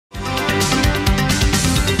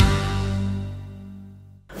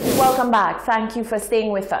Welcome back. Thank you for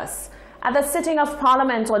staying with us. At the sitting of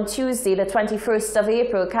Parliament on Tuesday, the 21st of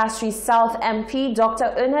April, Castries South MP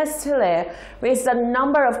Dr. Ernest Hilaire raised a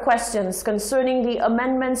number of questions concerning the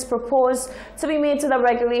amendments proposed to be made to the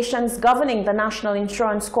regulations governing the National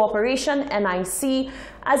Insurance Corporation, NIC,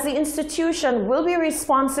 as the institution will be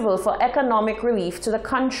responsible for economic relief to the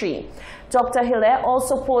country. Dr. Hilaire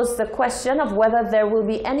also posed the question of whether there will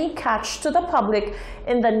be any catch to the public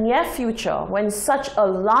in the near future when such a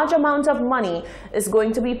large amount of money is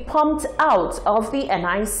going to be pumped out of the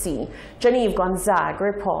NIC. Genevieve Gonzague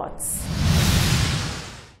reports.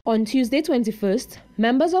 On Tuesday 21st,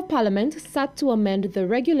 members of Parliament sat to amend the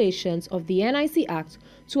regulations of the NIC Act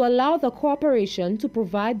to allow the corporation to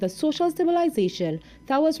provide the social stabilization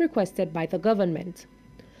that was requested by the government.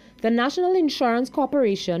 The National Insurance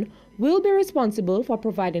Corporation will be responsible for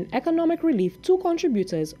providing economic relief to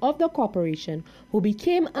contributors of the corporation who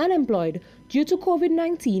became unemployed due to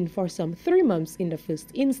COVID-19 for some 3 months in the first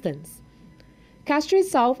instance. Castries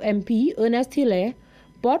South MP Ernest Hilaire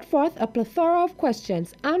brought forth a plethora of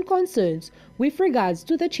questions and concerns with regards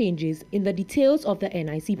to the changes in the details of the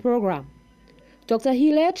NIC program. Dr.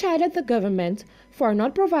 Hilaire chided the government for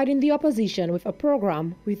not providing the opposition with a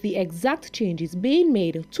program with the exact changes being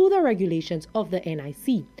made to the regulations of the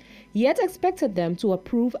NIC, yet expected them to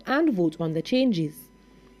approve and vote on the changes.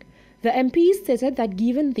 The MP stated that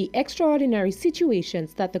given the extraordinary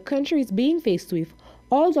situations that the country is being faced with,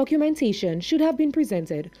 all documentation should have been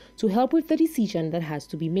presented to help with the decision that has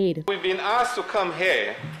to be made. We've been asked to come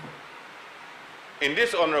here in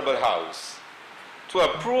this Honorable House to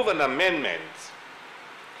approve an amendment.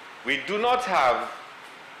 We do not have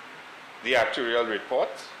the actuarial report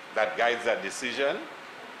that guides that decision.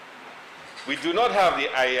 We do not have the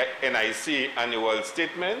NIC annual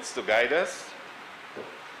statements to guide us.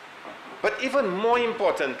 But even more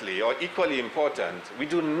importantly, or equally important, we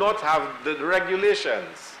do not have the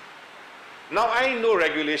regulations. Now, I know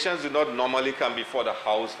regulations do not normally come before the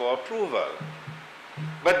House for approval.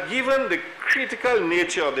 But given the critical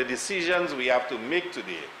nature of the decisions we have to make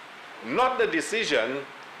today, not the decision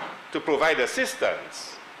to provide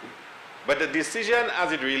assistance, but the decision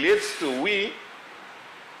as it relates to we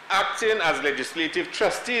acting as legislative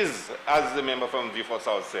trustees, as the member from Vieux-Fort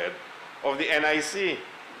South said, of the NIC.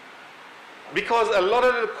 Because a lot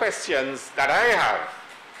of the questions that I have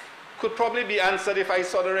could probably be answered if I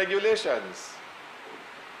saw the regulations.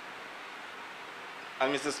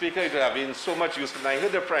 And Mr. Speaker, it would have been so much useful. And I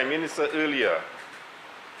heard the Prime Minister earlier,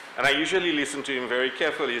 and I usually listen to him very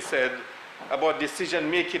carefully. He said about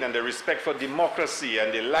decision-making and the respect for democracy,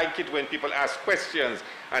 and they like it when people ask questions,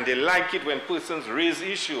 and they like it when persons raise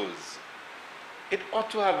issues. It ought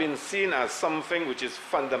to have been seen as something which is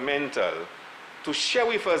fundamental to share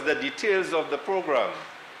with us the details of the program.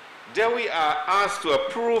 There we are asked to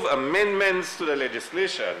approve amendments to the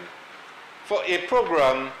legislation for a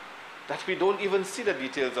program that we don't even see the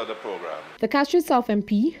details of the program. The Castries South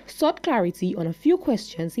MP sought clarity on a few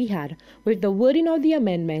questions he had with the wording of the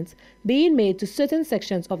amendments being made to certain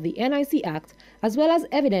sections of the NIC Act, as well as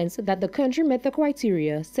evidence that the country met the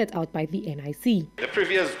criteria set out by the NIC. The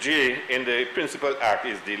previous J in the Principal Act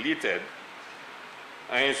is deleted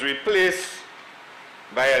and is replaced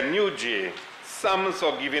by a new J, sums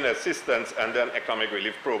for giving assistance under an economic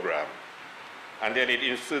relief program. And then it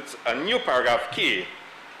inserts a new paragraph K,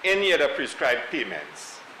 any other prescribed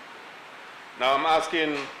payments. Now I'm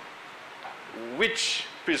asking, which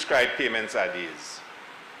prescribed payments are these?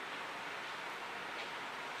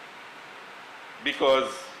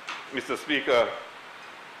 Because, Mr. Speaker,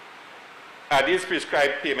 are these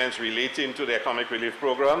prescribed payments relating to the economic relief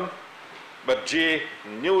program? But J,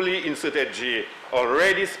 newly inserted J,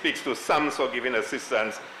 already speaks to sums for giving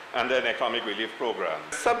assistance under an economic relief program.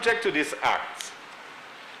 Subject to this act,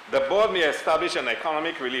 the board may establish an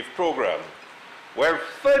economic relief program where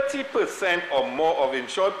 30% or more of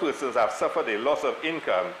insured persons have suffered a loss of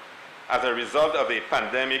income as a result of a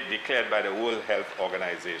pandemic declared by the World Health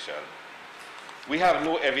Organization. We have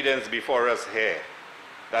no evidence before us here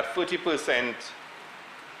that 30%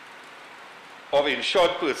 of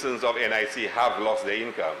insured persons of NIC have lost their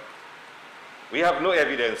income. We have no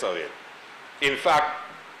evidence of it. In fact,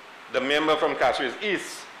 the member from Castries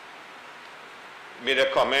East made a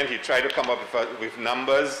comment. He tried to come up with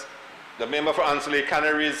numbers. The member for Anse-les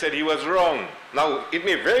Canaries said he was wrong. Now, it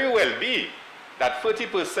may very well be that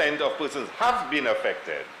 30% of persons have been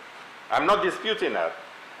affected. I'm not disputing that.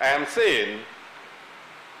 I am saying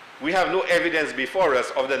we have no evidence before us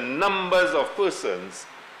of the numbers of persons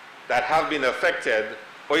that have been affected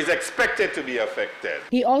or is expected to be affected.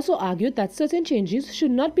 He also argued that certain changes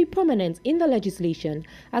should not be permanent in the legislation,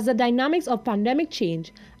 as the dynamics of pandemic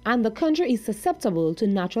change and the country is susceptible to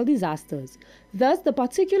natural disasters. Thus, the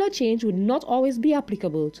particular change would not always be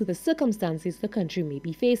applicable to the circumstances the country may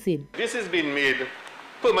be facing. This has been made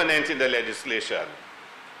permanent in the legislation.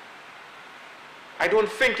 I don't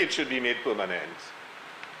think it should be made permanent.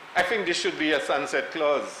 I think this should be a sunset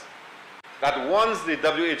clause, that once the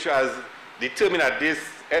WHO has determined that this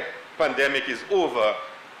pandemic is over,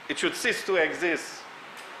 it should cease to exist.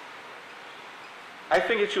 I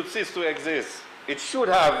think it should cease to exist. It should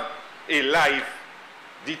have a life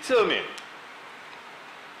determined.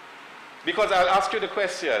 Because I'll ask you the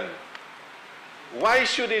question, why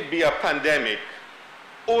should it be a pandemic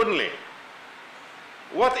only?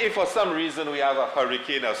 What if for some reason we have a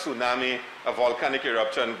hurricane, a tsunami, a volcanic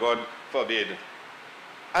eruption, God forbid,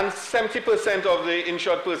 and 70% of the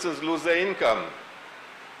insured persons lose their income?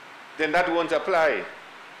 Then that won't apply.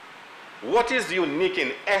 What is unique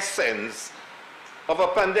in essence of a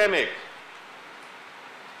pandemic?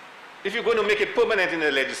 If you're going to make it permanent in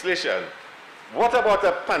the legislation, what about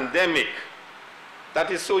a pandemic that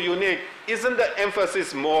is so unique? Isn't the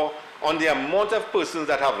emphasis more on the amount of persons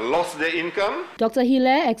that have lost their income? Dr.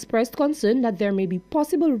 Hilaire expressed concern that there may be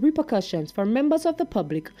possible repercussions for members of the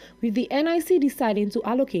public with the NIC deciding to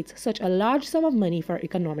allocate such a large sum of money for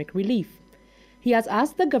economic relief. He has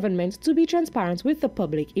asked the government to be transparent with the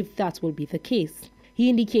public if that will be the case. He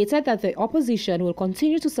indicated that the opposition will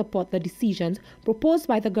continue to support the decisions proposed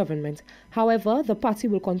by the government. However, the party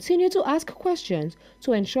will continue to ask questions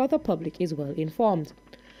to ensure the public is well informed.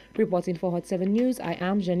 Reporting for Hot 7 News, I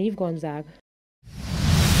am Genevieve Gonzague.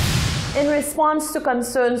 In response to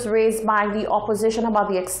concerns raised by the opposition about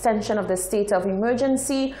the extension of the state of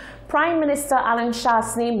emergency, Prime Minister Allen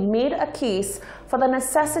Chastanet made a case for the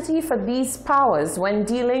necessity for these powers when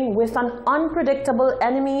dealing with an unpredictable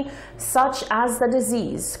enemy such as the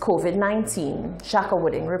disease COVID-19. Shaka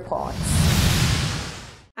Wooding reports.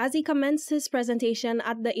 As he commenced his presentation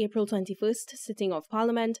at the April 21st sitting of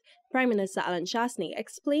Parliament, Prime Minister Allen Chastanet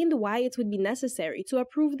explained why it would be necessary to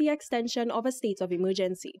approve the extension of a state of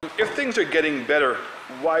emergency. If things are getting better,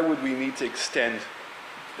 why would we need to extend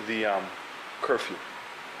the curfew?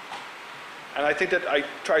 And I think that I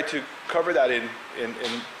tried to cover that in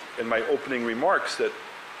my opening remarks, that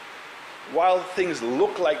while things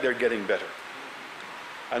look like they're getting better,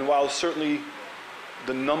 and while certainly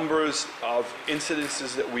the numbers of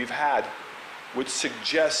incidences that we've had would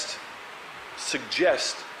suggest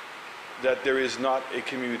that there is not a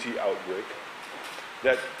community outbreak,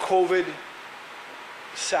 that COVID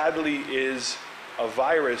sadly is a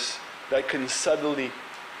virus that can suddenly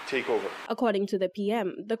take over. According to the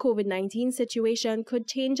PM, the COVID-19 situation could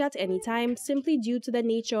change at any time simply due to the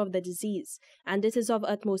nature of the disease, and it is of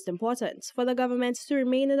utmost importance for the government to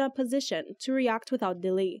remain in a position to react without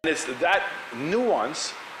delay. It's that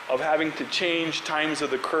nuance of having to change times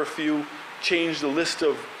of the curfew, change the list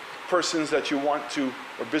of persons that you want to,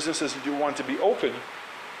 or businesses that you want to be open,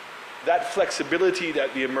 that flexibility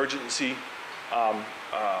that the emergency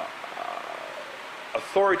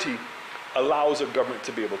authority allows a government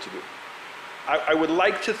to be able to do. I would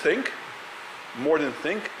like to think, more than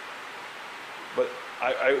think, but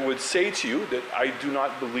I would say to you that I do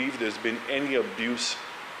not believe there's been any abuse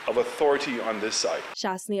of authority on this side.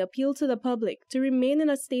 Chastanet appealed to the public to remain in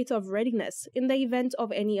a state of readiness in the event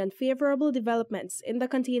of any unfavorable developments in the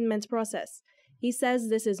containment process. He says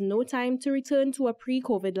this is no time to return to a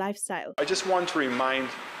pre-COVID lifestyle. I just want to remind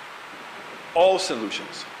all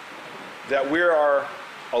solutions that we are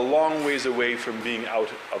a long ways away from being out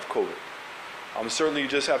of COVID. Certainly you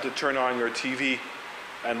just have to turn on your TV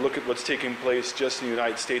and look at what's taking place just in the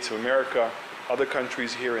United States of America, other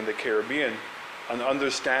countries here in the Caribbean, and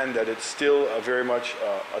understand that it's still very much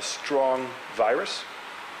a strong virus,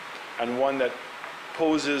 and one that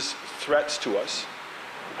poses threats to us,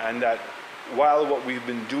 and that while what we've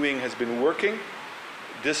been doing has been working,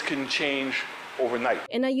 this can change overnight.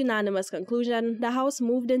 In a unanimous conclusion, the House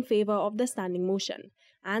moved in favor of the standing motion,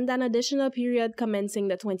 and an additional period commencing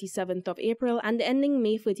the 27th of April and ending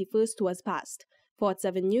May 31st was passed. For Hot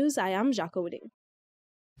 7 News, I am Jacques Oding.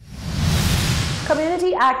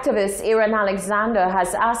 Community activist Aaron Alexander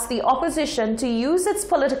has asked the opposition to use its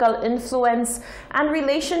political influence and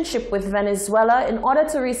relationship with Venezuela in order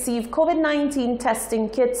to receive COVID-19 testing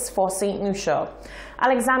kits for St. Lucia.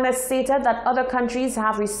 Alexander stated that other countries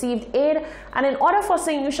have received aid, and in order for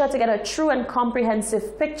St. Lucia to get a true and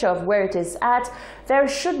comprehensive picture of where it is at, there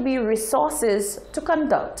should be resources to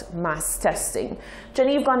conduct mass testing.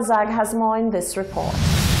 Genevieve Gonzague has more in this report.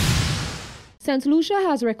 St. Lucia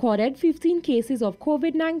has recorded 15 cases of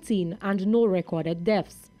COVID-19 and no recorded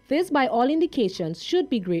deaths. This, by all indications,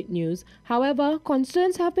 should be great news. However,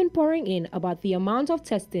 concerns have been pouring in about the amount of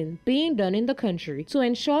testing being done in the country to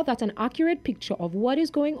ensure that an accurate picture of what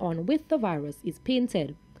is going on with the virus is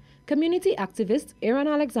painted. Community activist Aaron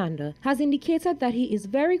Alexander has indicated that he is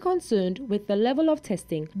very concerned with the level of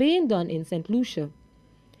testing being done in St. Lucia.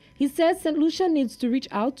 He says St. Lucia needs to reach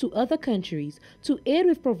out to other countries to aid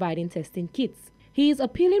with providing testing kits. He is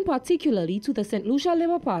appealing particularly to the St. Lucia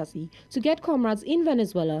Labour Party to get comrades in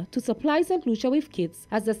Venezuela to supply St. Lucia with kits,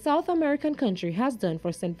 as the South American country has done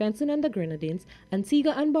for St. Vincent and the Grenadines,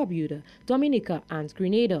 Antigua and Barbuda, Dominica and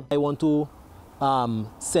Grenada. I want to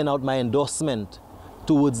send out my endorsement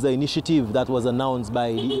towards the initiative that was announced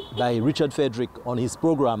by Richard Frederick on his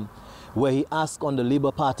program, where he asked on the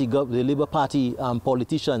Labour Party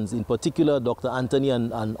politicians, in particular Dr. Anthony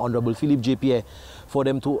and Honorable Philippe J. Pierre, for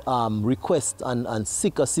them to request and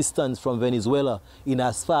seek assistance from Venezuela in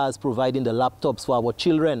as far as providing the laptops for our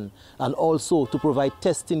children, and also to provide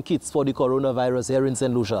testing kits for the coronavirus here in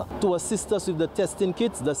St. Lucia. To assist us with the testing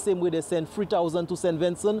kits, the same way they send 3,000 to St.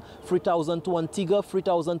 Vincent, 3,000 to Antigua,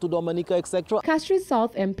 3,000 to Dominica, etc. Castries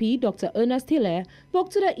South MP Dr. Ernest Hilaire spoke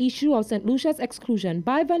to the issue of St. Lucia's exclusion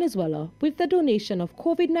by Venezuela with the donation of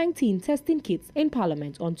COVID-19 testing kits in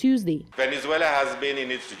Parliament on Tuesday. Venezuela has been in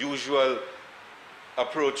its usual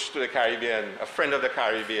approach to the Caribbean, a friend of the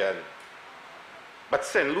Caribbean. But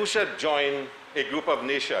St. Lucia joined a group of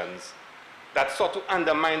nations that sought to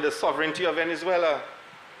undermine the sovereignty of Venezuela.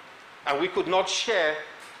 And we could not share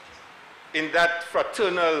in that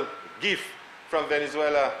fraternal gift from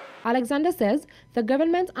Venezuela. Alexander says the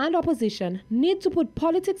government and opposition need to put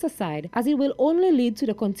politics aside, as it will only lead to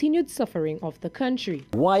the continued suffering of the country.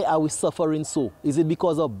 Why are we suffering so? Is it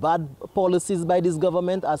because of bad policies by this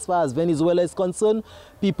government as far as Venezuela is concerned?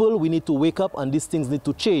 People, we need to wake up and these things need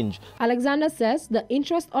to change. Alexander says the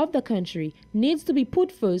interest of the country needs to be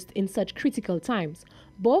put first in such critical times.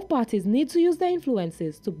 Both parties need to use their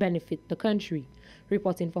influences to benefit the country.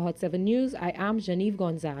 Reporting for Hot 7 News, I am Genevieve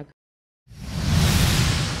Gonzague.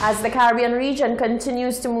 As the Caribbean region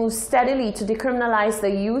continues to move steadily to decriminalize the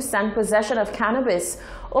use and possession of cannabis,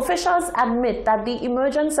 officials admit that the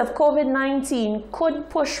emergence of COVID-19 could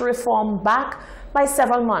push reform back by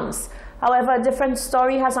several months. However, a different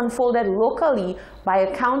story has unfolded locally by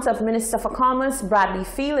account of Minister for Commerce Bradley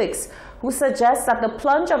Felix, who suggests that the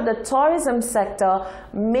plunge of the tourism sector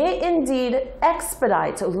may indeed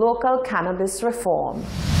expedite local cannabis reform.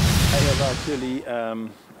 I have actually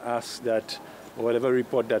asked that whatever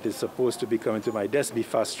report that is supposed to be coming to my desk be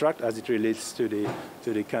fast-tracked as it relates to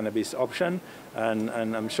the cannabis option, and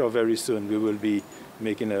I'm sure very soon we will be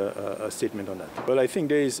making a statement on that. Well, I think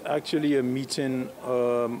there is actually a meeting,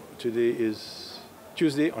 today is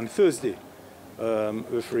Tuesday, on Thursday,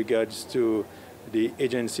 with regards to the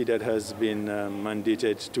agency that has been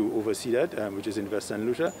mandated to oversee that, which is Invest St.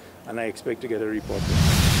 Lucia, and I expect to get a report.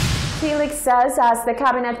 Felix says as the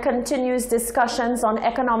cabinet continues discussions on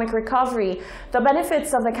economic recovery, the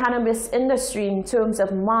benefits of the cannabis industry in terms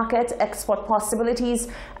of market, export possibilities,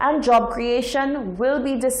 and job creation will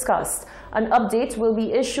be discussed. An update will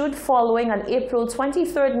be issued following an April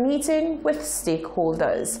 23rd meeting with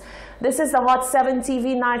stakeholders. This is the Hot 7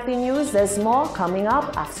 TV Nightly News. There's more coming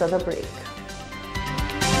up after the break.